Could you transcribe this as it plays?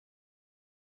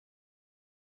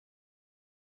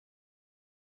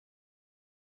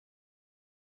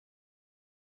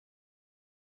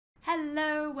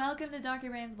Hello, welcome to Donkey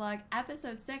Brains Vlog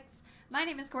episode 6. My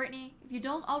name is Courtney. If you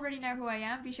don't already know who I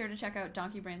am, be sure to check out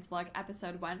Donkey Brains Vlog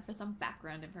episode 1 for some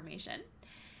background information.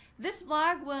 This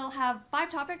vlog will have 5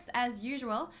 topics as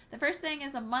usual. The first thing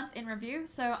is a month in review,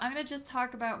 so I'm going to just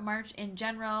talk about March in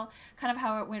general, kind of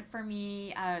how it went for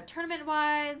me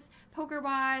tournament-wise,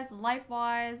 poker-wise,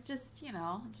 life-wise, just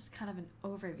kind of an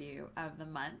overview of the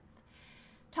month.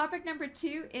 Topic number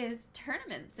 2 is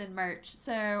tournaments in March.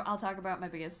 So I'll talk about my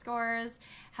biggest scores,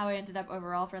 how I ended up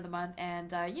overall for the month, and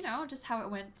just how it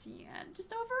went,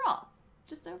 just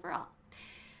overall.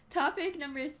 Topic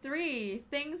number 3,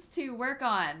 things to work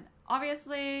on.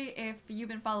 Obviously, if you've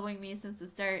been following me since the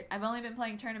start, I've only been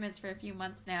playing tournaments for a few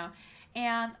months now,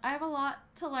 and I have a lot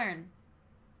to learn.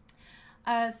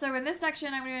 So in this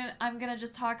section, I'm gonna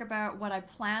just talk about what I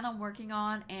plan on working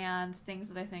on and things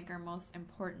that I think are most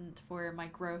important for my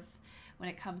growth when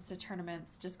it comes to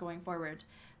tournaments just going forward.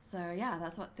 So yeah,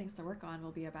 that's what things to work on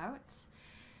will be about.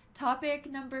 Topic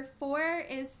number 4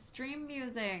 is stream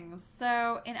musings.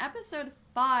 So in episode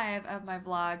 5 of my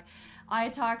vlog, I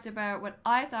talked about what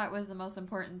I thought was the most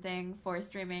important thing for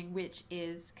streaming, which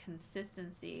is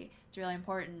consistency. It's really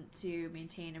important to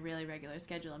maintain a really regular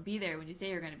schedule and be there when you say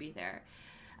you're going to be there.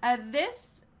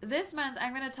 This month,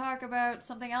 I'm going to talk about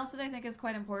something else that I think is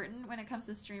quite important when it comes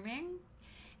to streaming,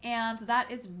 and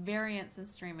that is variance in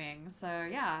streaming. So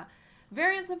yeah,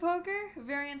 variance in poker,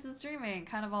 variance in streaming,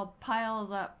 kind of all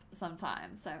piles up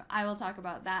sometimes. So I will talk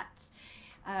about that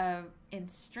in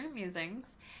stream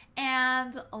musings.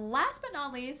 And last but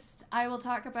not least, I will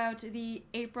talk about the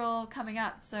April coming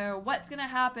up. So what's going to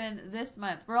happen this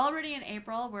month? We're already in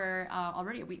April. We're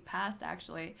already a week past,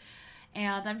 actually.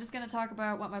 And I'm just going to talk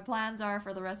about what my plans are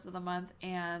for the rest of the month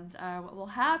and what will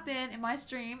happen in my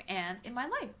stream and in my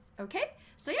life. Okay?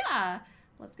 So yeah,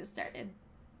 let's get started.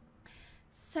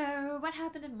 So what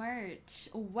happened in March?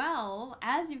 Well,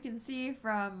 as you can see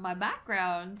from my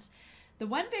background, the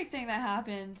one big thing that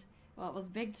happened, well, it was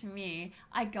big to me,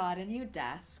 I got a new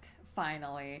desk,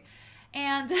 finally.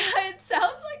 And it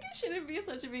sounds like it shouldn't be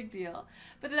such a big deal,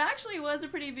 but it actually was a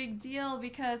pretty big deal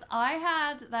because I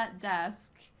had that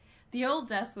desk, the old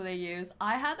desk that I use,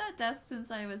 I had that desk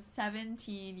since I was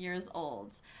 17 years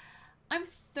old. I'm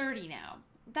 30 now.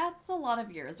 That's a lot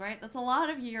of years, right? That's a lot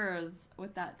of years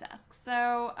with that desk.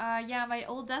 So yeah, my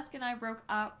old desk and I broke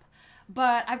up,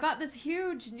 but I've got this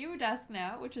huge new desk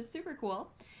now, which is super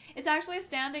cool. It's actually a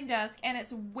standing desk, and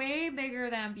it's way bigger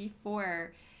than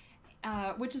before,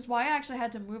 which is why I actually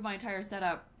had to move my entire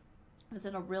setup. I was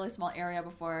in a really small area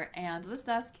before, and this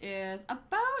desk is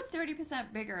about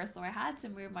 30% bigger, so I had to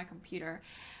move my computer.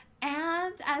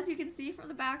 And as you can see from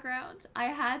the background, I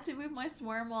had to move my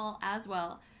swarm wall as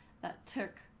well. That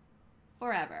took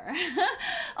forever.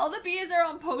 All the bees are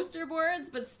on poster boards,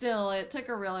 but still, it took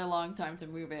a really long time to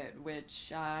move it, which,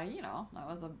 that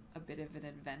was a bit of an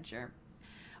adventure.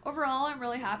 Overall, I'm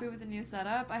really happy with the new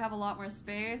setup. I have a lot more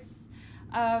space.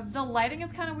 The lighting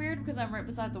is kind of weird because I'm right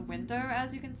beside the window,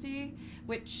 as you can see,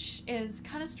 which is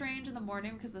kind of strange in the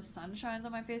morning because the sun shines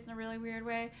on my face in a really weird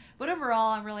way. But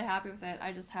overall, I'm really happy with it.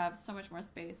 I just have so much more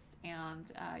space,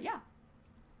 and yeah.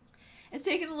 It's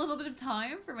taken a little bit of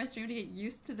time for my stream to get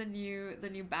used to the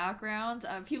new background.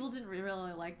 People didn't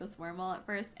really like the swarm wall at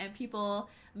first, and people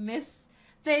miss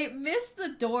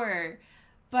the door.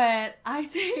 But I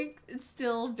think it's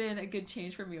still been a good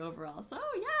change for me overall. So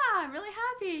yeah, I'm really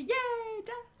happy. Yay,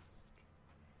 desk!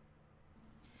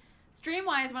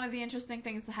 Stream-wise, one of the interesting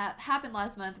things that happened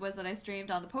last month was that I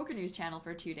streamed on the Poker News channel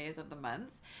for 2 days of the month.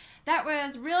 That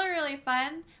was really, really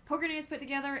fun. Poker News put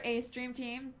together a stream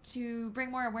team to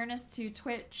bring more awareness to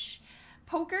Twitch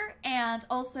poker and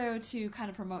also to kind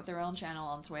of promote their own channel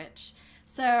on Twitch.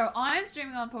 So I'm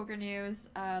streaming on Poker News,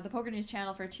 the Poker News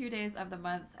channel, for 2 days of the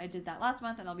month. I did that last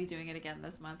month, and I'll be doing it again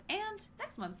this month and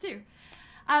next month too.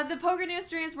 The Poker News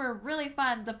streams were really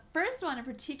fun. The first one in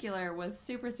particular was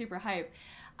super, super hype.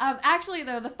 Actually,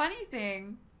 though, the funny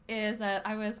thing is that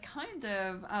I was kind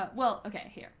of, well,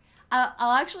 okay, here.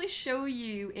 I'll actually show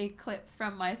you a clip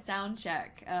from my sound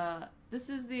check. This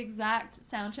is the exact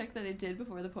sound check that I did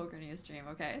before the Poker News stream,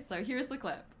 okay? So here's the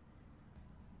clip.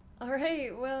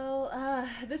 Alright, well,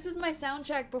 this is my sound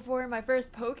check before my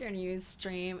first Poker News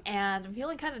stream, and I'm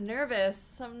feeling kind of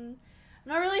nervous. I'm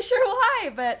not really sure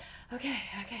why, but okay.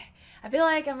 I feel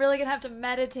like I'm really gonna have to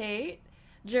meditate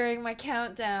during my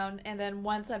countdown, and then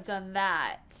once I've done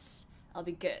that, I'll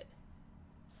be good.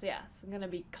 So yeah, so I'm gonna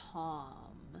be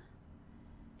calm.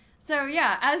 So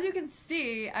yeah, as you can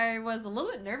see, I was a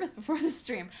little bit nervous before the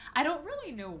stream. I don't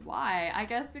really know why. I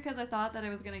guess because I thought that I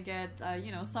was gonna get,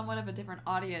 you know, somewhat of a different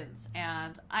audience,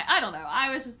 and I don't know.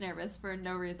 I was just nervous for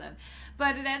no reason,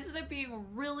 but it ended up being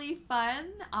really fun.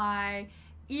 I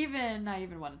even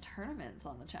won a tournament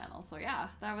on the channel, so yeah,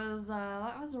 that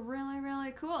was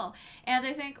really cool. And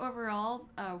I think overall,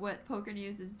 what Poker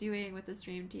News is doing with the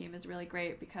stream team is really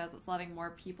great because it's letting more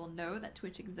people know that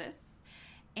Twitch exists.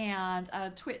 And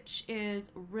Twitch is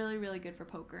really good for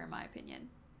poker, in my opinion.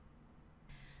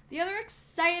 The other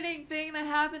exciting thing that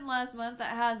happened last month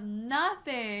that has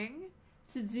nothing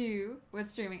to do with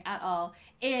streaming at all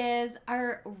is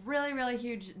our really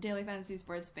huge daily fantasy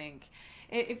sports bank.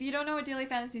 If you don't know what daily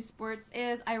fantasy sports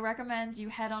is, I recommend you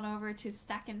head on over to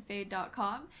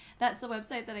stackandfade.com. That's the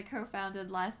website that I co-founded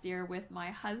last year with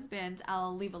my husband.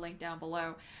 I'll leave a link down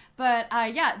below. But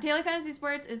yeah, daily fantasy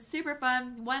sports is super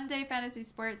fun. One day fantasy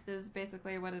sports is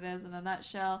basically what it is in a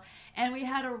nutshell. And we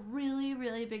had a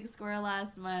really big score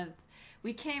last month.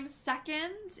 We came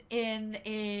second in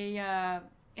a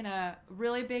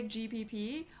really big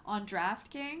GPP on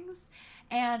DraftKings,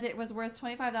 and it was worth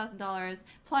 $25,000.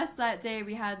 Plus that day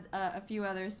we had a few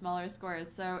other smaller scores.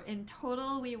 So in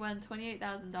total we won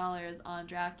 $28,000 on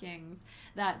DraftKings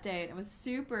that day. It was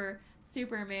super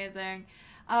amazing.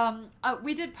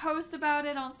 We did post about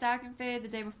it on Stack and Fade the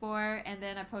day before, and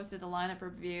then I posted a lineup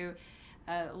review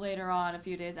later on, a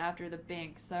few days after the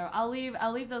bank. So I'll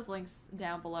leave those links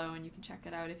down below, and you can check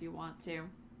it out if you want to.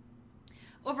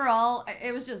 Overall,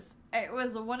 it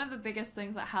was one of the biggest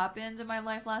things that happened in my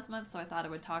life last month, so I thought I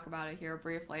would talk about it here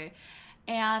briefly.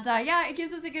 And yeah, it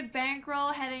gives us a good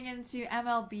bankroll heading into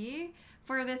MLB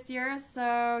for this year,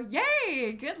 so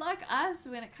yay! Good luck us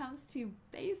when it comes to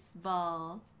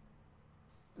baseball.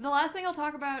 The last thing I'll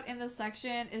talk about in this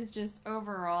section is just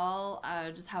overall,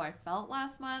 just how I felt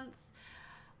last month.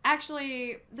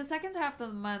 Actually, the second half of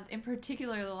the month, in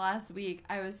particular the last week,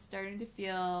 I was starting to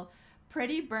feel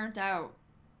pretty burnt out.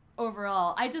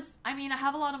 Overall, I mean, I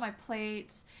have a lot on my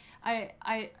plate.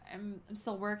 I'm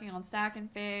still working on Stack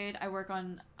and Fade. I work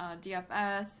on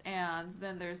DFS, and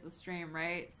then there's the stream,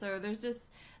 right? So there's just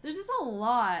a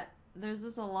lot. There's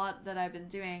just a lot that I've been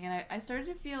doing, and I started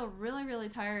to feel really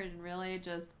tired and really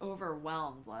just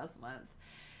overwhelmed last month.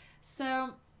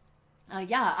 So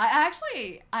yeah, I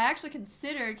actually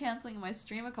considered canceling my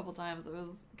stream a couple times. It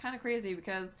was kind of crazy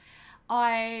because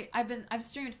I've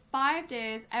streamed 5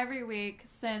 days every week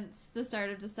since the start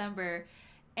of December,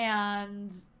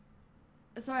 and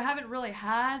so I haven't really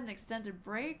had an extended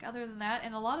break other than that.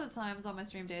 And a lot of the times on my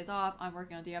stream days off, I'm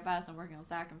working on DFS, I'm working on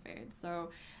Stack and Fade.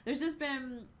 So there's just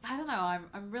been, I don't know,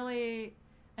 I'm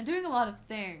doing a lot of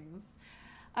things.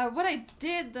 What I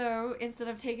did though, instead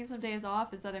of taking some days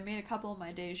off, is that I made a couple of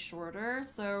my days shorter.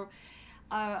 So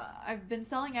I've been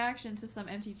selling action to some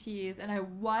MTTs, and I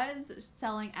was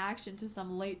selling action to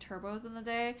some late turbos in the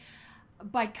day.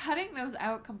 By cutting those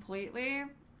out completely,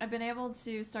 I've been able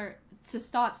to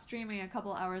stop streaming a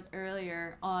couple hours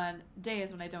earlier on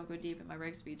days when I don't go deep in my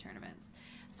rig speed tournaments.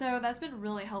 So that's been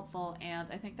really helpful,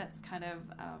 and I think that's kind of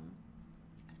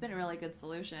it's been a really good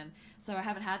solution. So I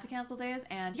haven't had to cancel days,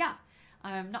 and yeah,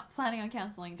 I'm not planning on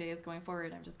canceling days going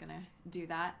forward. I'm just gonna do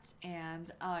that, and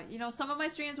you know, some of my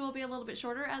streams will be a little bit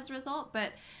shorter as a result,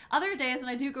 but other days when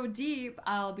I do go deep,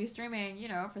 I'll be streaming, you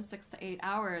know, for 6 to 8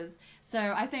 hours.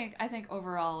 So I think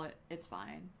overall it's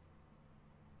fine.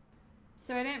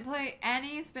 So I didn't play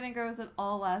any spin and goes at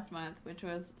all last month, which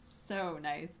was so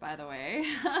nice, by the way.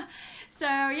 So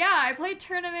yeah, I played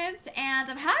tournaments, and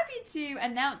I'm happy to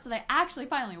announce that I actually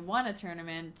finally won a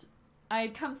tournament.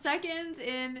 I'd come second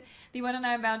in the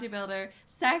 109 Bounty Builder,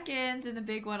 second in the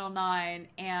big 109,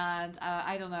 and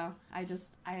I don't know, I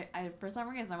for some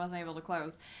reason I wasn't able to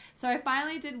close. So I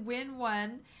finally did win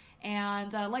one,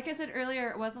 and like I said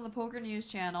earlier, it was on the Poker News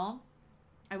channel.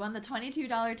 I won the $22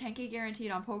 10K guaranteed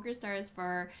on PokerStars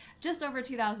for just over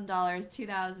 $2,000,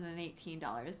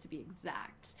 $2,018 to be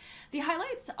exact. The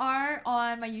highlights are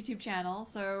on my YouTube channel,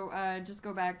 so just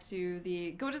go to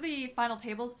the Final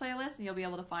Tables playlist and you'll be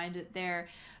able to find it there.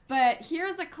 But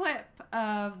here's a clip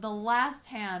of the last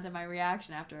hand and my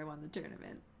reaction after I won the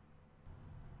tournament.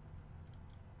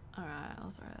 Alright,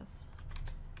 let's try this.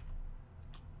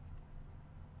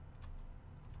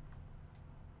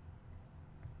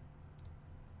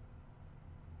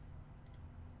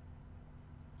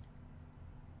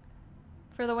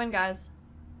 For the win, guys.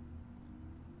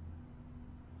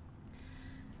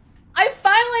 I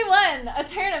finally won a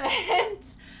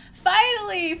tournament.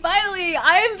 Finally,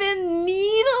 I've been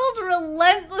needled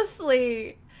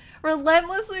relentlessly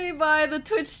by the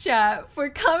Twitch chat for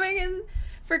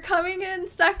for coming in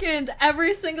second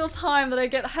every single time that I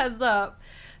get heads up.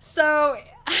 So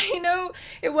I know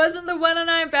it wasn't the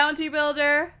 109 bounty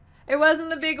builder, it wasn't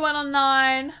the big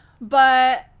 109,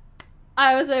 but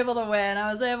I was able to win.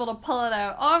 I was able to pull it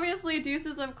out. Obviously,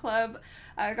 deuces of club.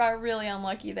 I got really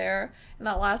unlucky there in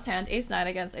that last hand. Ace-9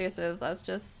 against aces. That's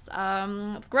just,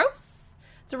 it's gross.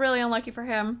 It's really unlucky for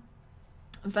him.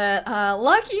 But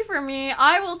lucky for me,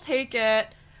 I will take it.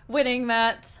 Winning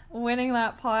that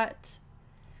pot.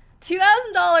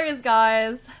 $2,000,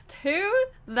 guys.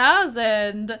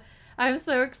 2,000. I'm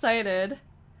so excited.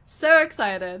 So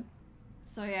excited.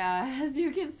 So yeah, as you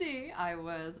can see, I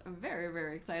was very,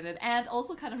 very excited and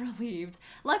also kind of relieved.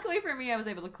 Luckily for me, I was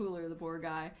able to cooler the poor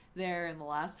guy there in the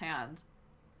last hand.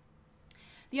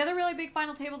 The other really big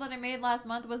final table that I made last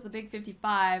month was the Big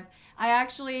 55. I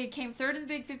actually came third in the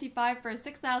Big 55 for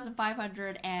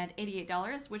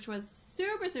 $6,588, which was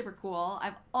super, super cool.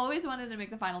 I've always wanted to make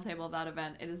the final table of that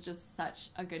event. It is just such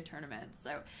a good tournament.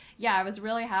 So yeah, I was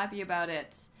really happy about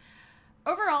it.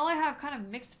 Overall, I have kind of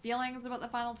mixed feelings about the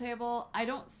final table. I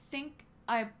don't think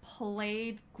I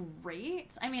played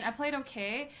great. I mean, I played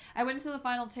okay. I went to the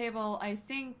final table, I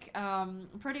think,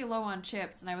 pretty low on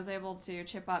chips, and I was able to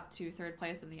chip up to third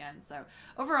place in the end. So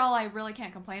overall, I really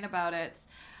can't complain about it.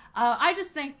 I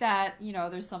just think that, you know,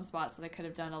 there's some spots that I could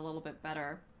have done a little bit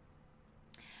better.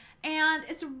 And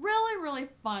it's really, really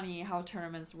funny how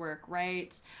tournaments work,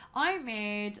 right? I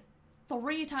made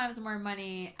 3 times more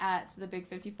money at the Big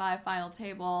 55 final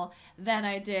table than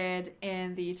I did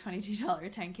in the $22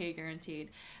 10K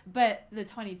guaranteed. But the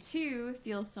 22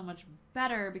 feels so much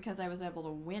better because I was able to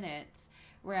win it,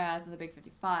 whereas in the Big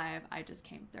 55, I just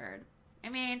came third. I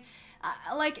mean,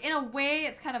 like, in a way,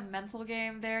 it's kind of a mental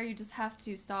game there. You just have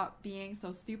to stop being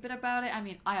so stupid about it. I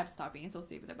mean, I have to stop being so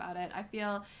stupid about it. I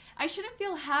shouldn't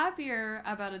feel happier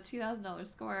about a $2,000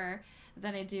 score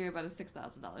than I do about a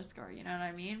 $6,000 score, you know what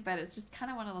I mean? But it's just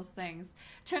kind of one of those things.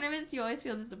 Tournaments, you always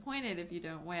feel disappointed if you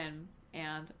don't win.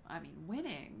 And, I mean,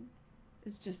 winning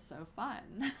is just so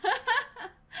fun.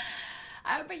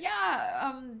 But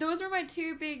yeah, those were my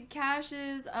 2 big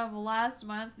cashes of last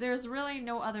month. There's really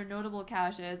no other notable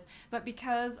cashes, but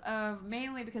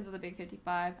mainly because of the Big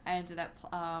 55, I ended up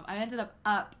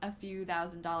up a few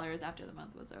 $1,000s after the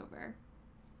month was over.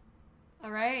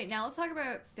 Alright, now let's talk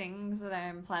about things that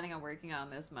I'm planning on working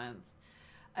on this month.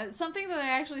 Something that I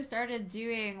actually started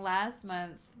doing last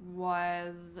month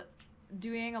was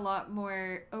doing a lot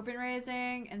more open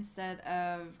raising instead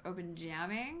of open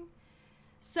jamming.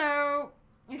 So,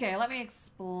 okay, let me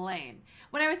explain.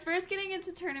 When I was first getting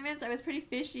into tournaments, I was pretty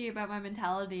fishy about my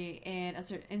mentality in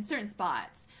certain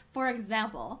spots. For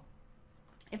example,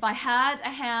 if I had a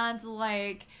hand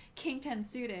like King 10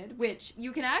 suited, which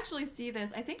you can actually see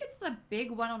this, I think it's the big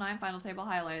 109 final table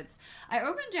highlights. I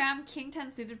open jam King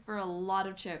 10 suited for a lot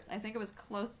of chips. I think it was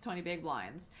close to 20 big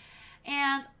blinds.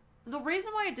 And the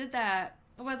reason why I did that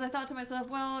was I thought to myself,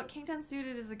 well, King 10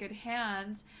 suited is a good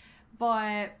hand,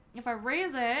 but if I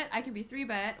raise it, I can be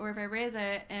 3-bet, or if I raise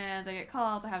it and I get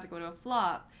called, I have to go to a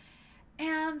flop.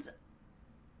 And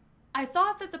I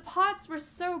thought that the pots were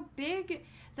so big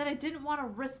that I didn't want to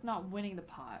risk not winning the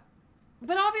pot.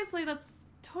 But obviously that's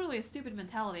totally a stupid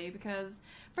mentality because,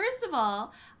 first of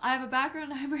all, I have a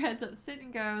background in hyperheads that sit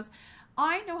and goes,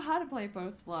 I know how to play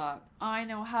post-flop. I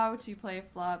know how to play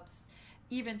flops,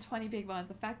 even 20 big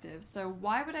blinds effective. So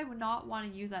why would I not want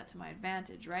to use that to my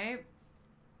advantage, right?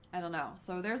 I don't know.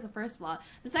 So there's the first flaw.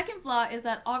 The second flaw is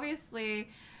that obviously,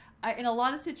 in a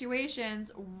lot of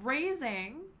situations,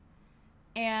 raising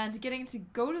and getting to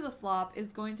go to the flop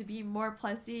is going to be more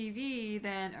plus EV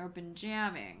than open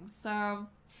jamming. So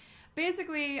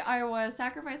basically, I was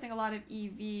sacrificing a lot of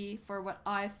EV for what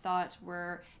I thought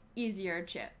were easier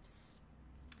chips.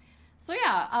 So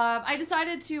yeah, I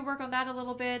decided to work on that a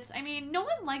little bit. I mean, no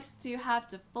one likes to have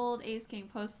to fold ace-king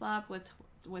post-flop with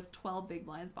 12 big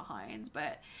blinds behind,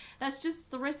 but that's just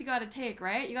the risk you gotta take,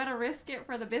 right? You gotta risk it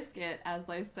for the biscuit, as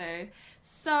they say.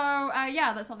 So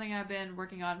yeah, that's something I've been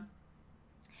working on.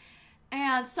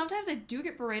 And sometimes I do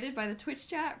get berated by the Twitch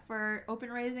chat for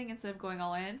open raising instead of going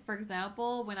all in. For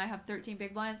example, when I have 13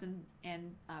 big blinds and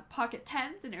pocket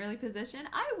 10s in early position,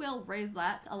 I will raise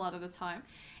that a lot of the time.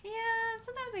 And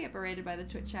sometimes I get berated by the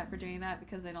Twitch chat for doing that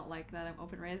because they don't like that I'm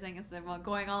open raising instead of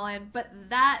going all in. But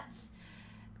that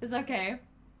is okay.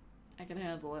 I can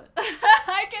handle it.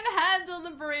 I can handle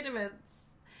the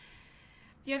beratements.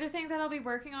 The other thing that I'll be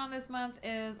working on this month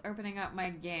is opening up my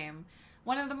game.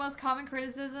 One of the most common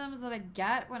criticisms that I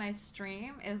get when I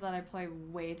stream is that I play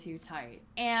way too tight.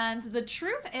 And the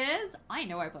truth is, I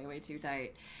know I play way too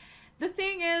tight. The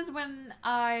thing is, when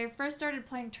I first started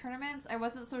playing tournaments, I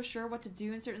wasn't so sure what to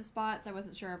do in certain spots. I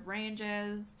wasn't sure of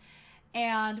ranges.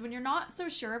 And when you're not so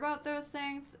sure about those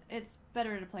things, it's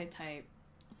better to play tight.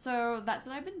 So that's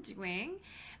what I've been doing.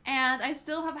 And I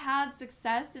still have had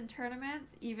success in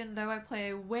tournaments, even though I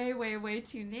play way, way, way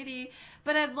too nitty.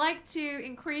 But I'd like to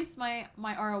increase my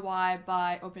ROI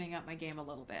by opening up my game a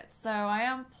little bit. So I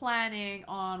am planning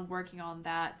on working on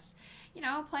that. You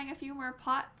know, playing a few more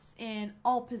pots in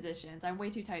all positions. I'm way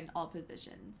too tight in all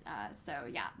positions. So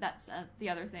yeah, that's the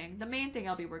other thing. The main thing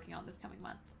I'll be working on this coming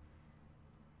month.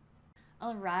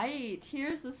 All right,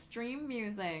 here's the stream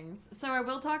musings. So I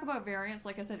will talk about variance,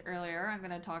 like I said earlier. I'm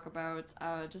going to talk about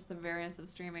just the variance of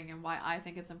streaming and why I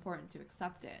think it's important to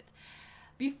accept it.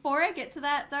 Before I get to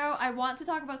that, though, I want to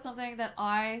talk about something that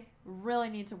I really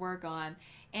need to work on,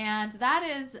 and that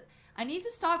is I need to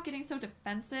stop getting so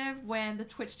defensive when the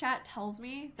Twitch chat tells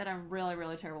me that I'm really,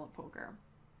 really terrible at poker.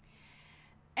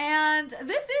 And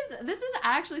this is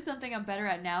actually something I'm better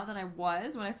at now than I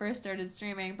was when I first started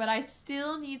streaming, but I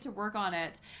still need to work on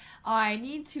it. I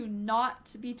need to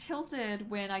not be tilted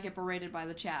when I get berated by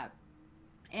the chat.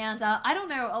 And I don't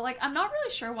know, like, I'm not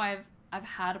really sure why I've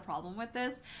had a problem with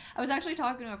this. I was actually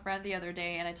talking to a friend the other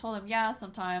day and I told him, yeah,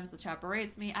 sometimes the chat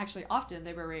berates me. Actually, often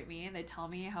they berate me and they tell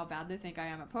me how bad they think I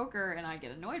am at poker, and I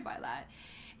get annoyed by that.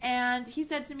 And he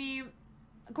said to me,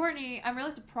 Courtney, I'm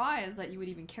really surprised that you would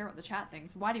even care what the chat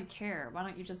thinks. Why do you care? Why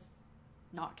don't you just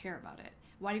not care about it?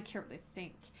 Why do you care what they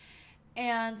think?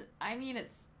 And I mean,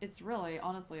 it's really,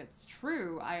 honestly, it's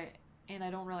true. And I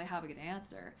don't really have a good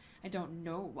answer. I don't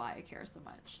know why I care so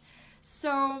much.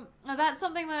 So that's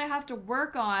something that I have to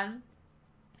work on.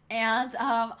 And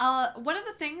one of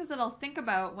the things that I'll think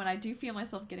about when I do feel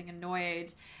myself getting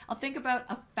annoyed, I'll think about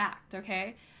a fact,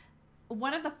 okay?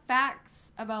 One of the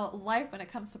facts about life when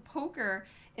it comes to poker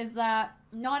is that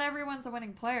not everyone's a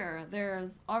winning player.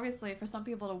 There's obviously, for some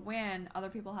people to win, other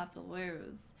people have to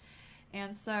lose.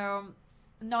 And so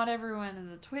not everyone in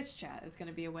the Twitch chat is going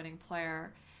to be a winning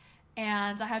player.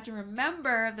 And I have to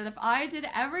remember that if I did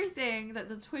everything that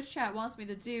the Twitch chat wants me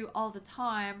to do all the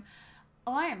time,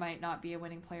 I might not be a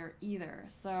winning player either.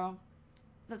 So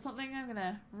that's something I'm going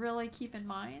to really keep in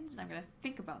mind, and I'm going to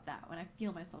think about that when I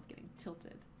feel myself getting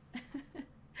tilted.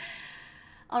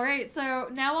 All right, so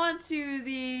now on to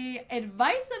the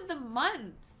advice of the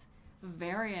month.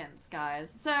 Variance, guys.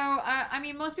 So, I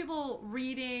mean, most people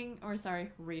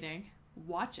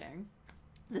watching.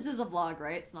 This is a vlog,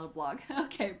 right? It's not a blog.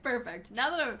 Okay, perfect. Now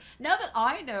that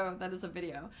I know that it's a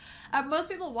video, most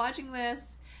people watching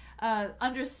this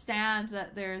understand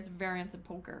that there's variance in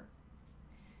poker.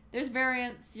 There's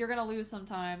variance. You're gonna lose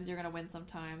sometimes. You're gonna win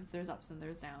sometimes. There's ups and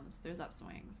there's downs. There's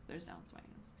upswings. There's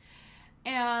downswings.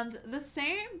 And the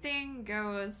same thing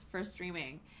goes for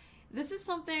streaming. This is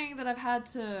something that I've had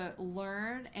to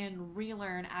learn and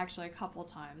relearn actually a couple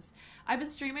times. I've been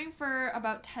streaming for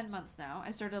about 10 months now.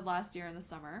 I started last year in the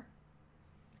summer.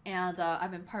 And I've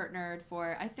been partnered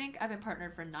for, I think I've been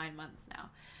partnered for 9 months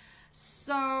now.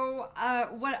 So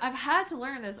what I've had to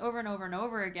learn this over and over and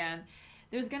over again.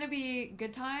 There's going to be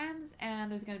good times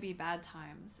and there's going to be bad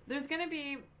times. There's going to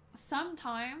be some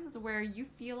times where you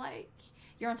feel like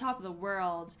you're on top of the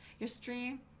world. Your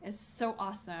stream is so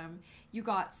awesome. You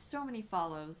got so many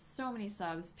follows, so many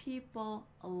subs. People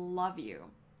love you.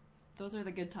 Those are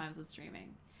the good times of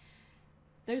streaming.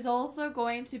 There's also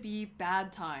going to be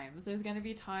bad times. There's going to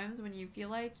be times when you feel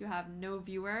like you have no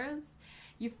viewers.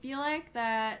 You feel like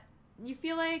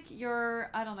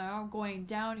you're, I don't know, going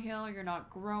downhill, you're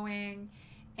not growing,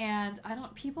 and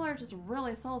people are just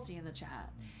really salty in the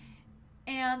chat.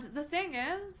 And the thing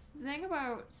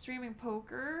about streaming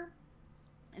poker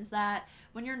is that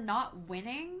when you're not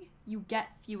winning, you get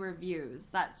fewer views.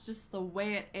 That's just the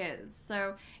way it is.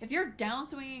 So if you're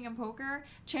downswinging in poker,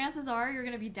 chances are you're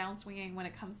going to be downswinging when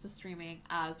it comes to streaming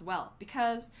as well.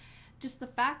 Because just the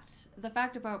fact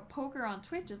about poker on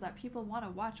Twitch is that people want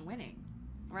to watch winning,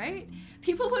 right?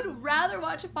 People would rather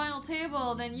watch a final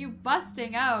table than you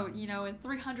busting out, you know, in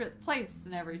 300th place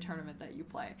in every tournament that you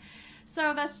play.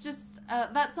 So that's just,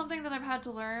 that's something that I've had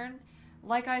to learn.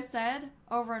 Like I said,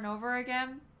 over and over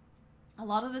again, a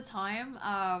lot of the time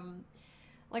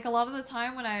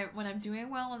when I'm doing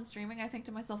well on streaming, I think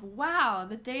to myself, wow,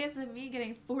 the days of me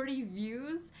getting 40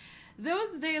 views,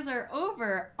 those days are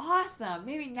over. Awesome.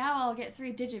 Maybe now I'll get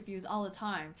 3-digit views all the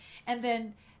time. And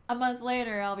then a month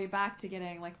later, I'll be back to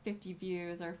getting like 50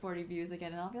 views or 40 views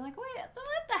again. And I'll be like, wait,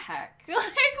 what the heck? Like,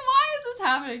 why is this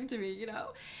happening to me, you know?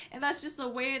 And that's just the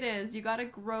way it is. You got to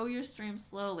grow your stream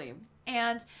slowly.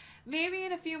 And maybe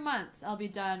in a few months I'll be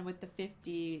done with the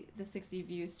 60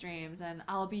 view streams, and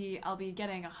I'll be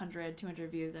getting 100,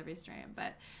 200 views every stream,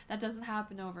 but that doesn't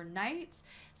happen overnight.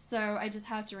 So I just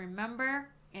have to remember,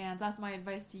 and that's my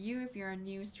advice to you if you're a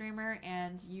new streamer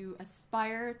and you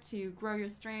aspire to grow your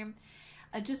stream.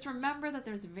 Just remember that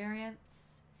there's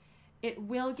variance. It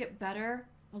will get better.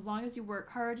 As long as you work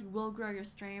hard, you will grow your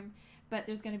stream, but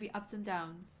there's going to be ups and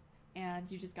downs,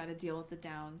 and you just got to deal with the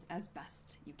downs as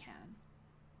best you can.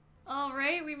 All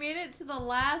right, we made it to the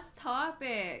last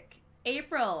topic.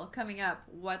 April coming up.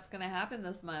 What's going to happen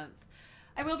this month?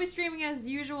 I will be streaming as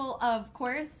usual, of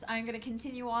course. I'm going to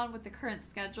continue on with the current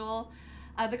schedule.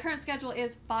 The current schedule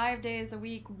is 5 days a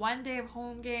week, 1 day of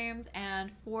home games,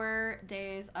 and 4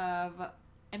 days of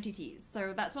MTTs.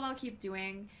 So that's what I'll keep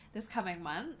doing this coming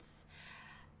month.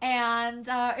 And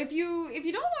if you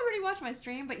don't already watch my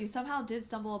stream, but you somehow did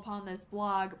stumble upon this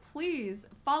blog, please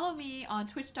follow me on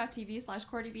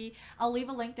twitch.tv/courtiebee. I'll leave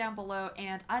a link down below,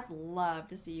 and I'd love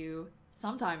to see you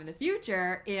sometime in the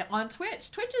future on Twitch.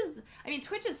 Twitch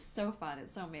is so fun.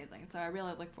 It's so amazing. So I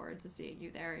really look forward to seeing you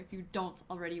there if you don't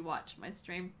already watch my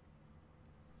stream.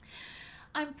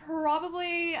 I'm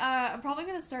probably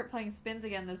going to start playing spins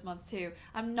again this month too.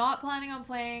 I'm not planning on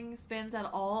playing spins at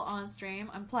all on stream.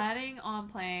 I'm planning on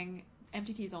playing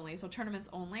MTTs only, so tournaments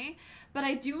only. But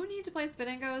I do need to play spin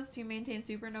and goes to maintain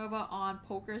Supernova on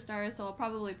Poker Stars, so I'll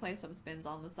probably play some spins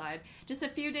on the side. Just a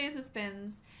few days of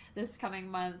spins this coming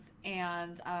month,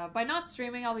 and by not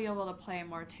streaming, I'll be able to play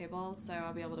more tables, so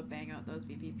I'll be able to bang out those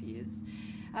VPPs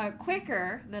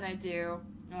quicker than I do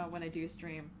when I do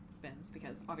stream spins,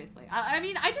 because obviously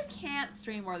I just can't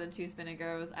stream more than 2 spin and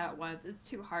goes at once. It's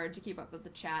too hard to keep up with the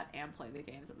chat and play the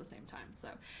games at the same time. So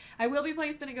I will be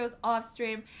playing spin and goes off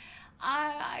stream.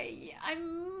 I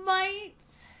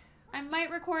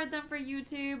might record them for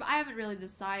YouTube. I haven't really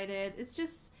decided. It's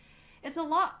a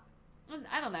lot.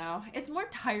 I don't know. It's more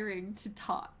tiring to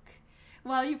talk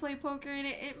while you play poker, and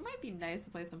it might be nice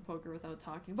to play some poker without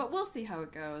talking, but we'll see how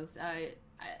it goes.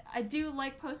 I do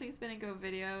like posting spin and go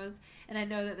videos, and I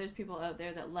know that there's people out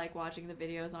there that like watching the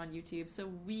videos on YouTube, so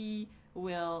we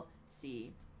will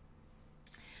see.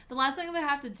 The last thing that I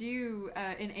have to do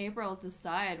in April is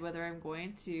decide whether I'm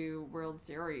going to World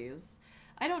Series.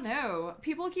 I don't know.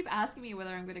 People keep asking me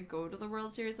whether I'm going to go to the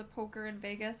World Series of Poker in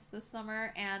Vegas this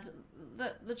summer, and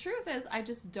the truth is I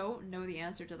just don't know the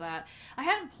answer to that. I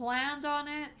hadn't planned on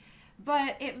it,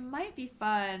 but it might be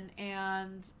fun,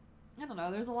 and I don't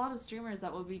know, there's a lot of streamers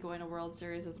that will be going to World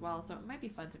Series as well, so it might be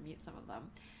fun to meet some of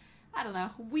them. I don't know.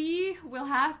 We will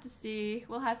have to see.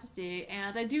 We'll have to see.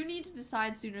 And I do need to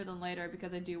decide sooner than later,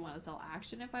 because I do want to sell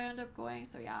action if I end up going.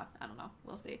 So yeah, I don't know.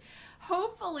 We'll see.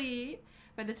 Hopefully,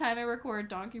 by the time I record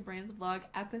Donkey Brains Vlog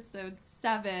episode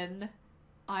 7,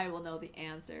 I will know the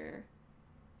answer.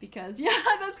 Because yeah,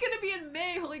 that's going to be in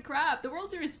May. Holy crap. The World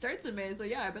Series starts in May, so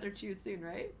yeah, I better choose soon,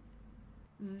 right?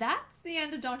 That's the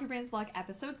end of Donkey Brains Vlog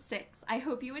episode 6. I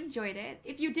hope you enjoyed it.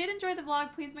 If you did enjoy the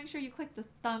vlog, please make sure you click the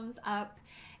thumbs up.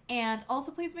 And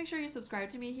also please make sure you subscribe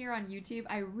to me here on YouTube.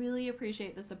 I really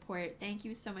appreciate the support. Thank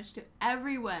you so much to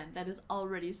everyone that is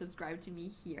already subscribed to me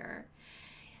here.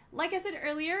 Like I said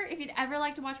earlier, if you'd ever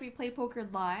like to watch me play poker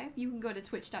live, you can go to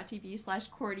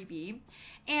twitch.tv/courtiebee.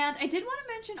 And I did want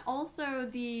to mention also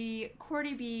the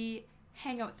courtiebee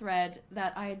hangout thread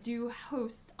that I do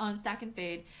host on Stack and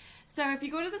Fade. So if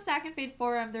you go to the Stack and Fade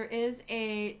forum, there is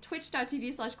a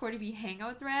twitch.tv/courtiebee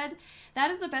hangout thread.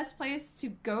 That is the best place to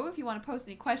go if you want to post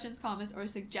any questions, comments, or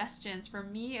suggestions for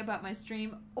me about my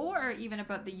stream, or even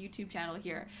about the YouTube channel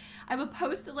here. I will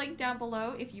post a link down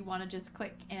below if you want to just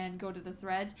click and go to the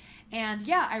thread. And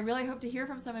yeah, I really hope to hear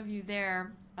from some of you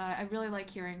there. I really like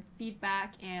hearing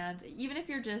feedback, and even if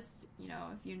you're just, you know,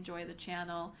 if you enjoy the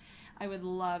channel, I would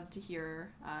love to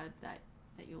hear that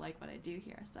you like what I do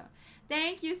here. So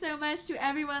thank you so much to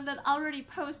everyone that already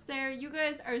posts there. You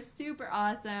guys are super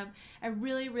awesome. I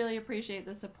really, really appreciate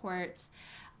the support.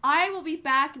 I will be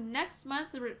back next month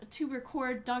to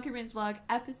record Donkey Brains Vlog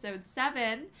episode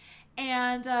 7.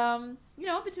 And, you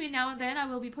know, between now and then, I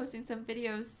will be posting some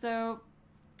videos. So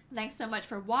thanks so much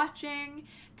for watching.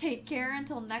 Take care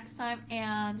until next time.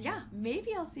 And yeah,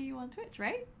 maybe I'll see you on Twitch,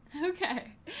 right?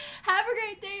 Okay. Have a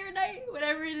great day or night,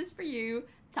 whatever it is for you.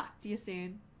 Talk to you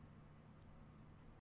soon.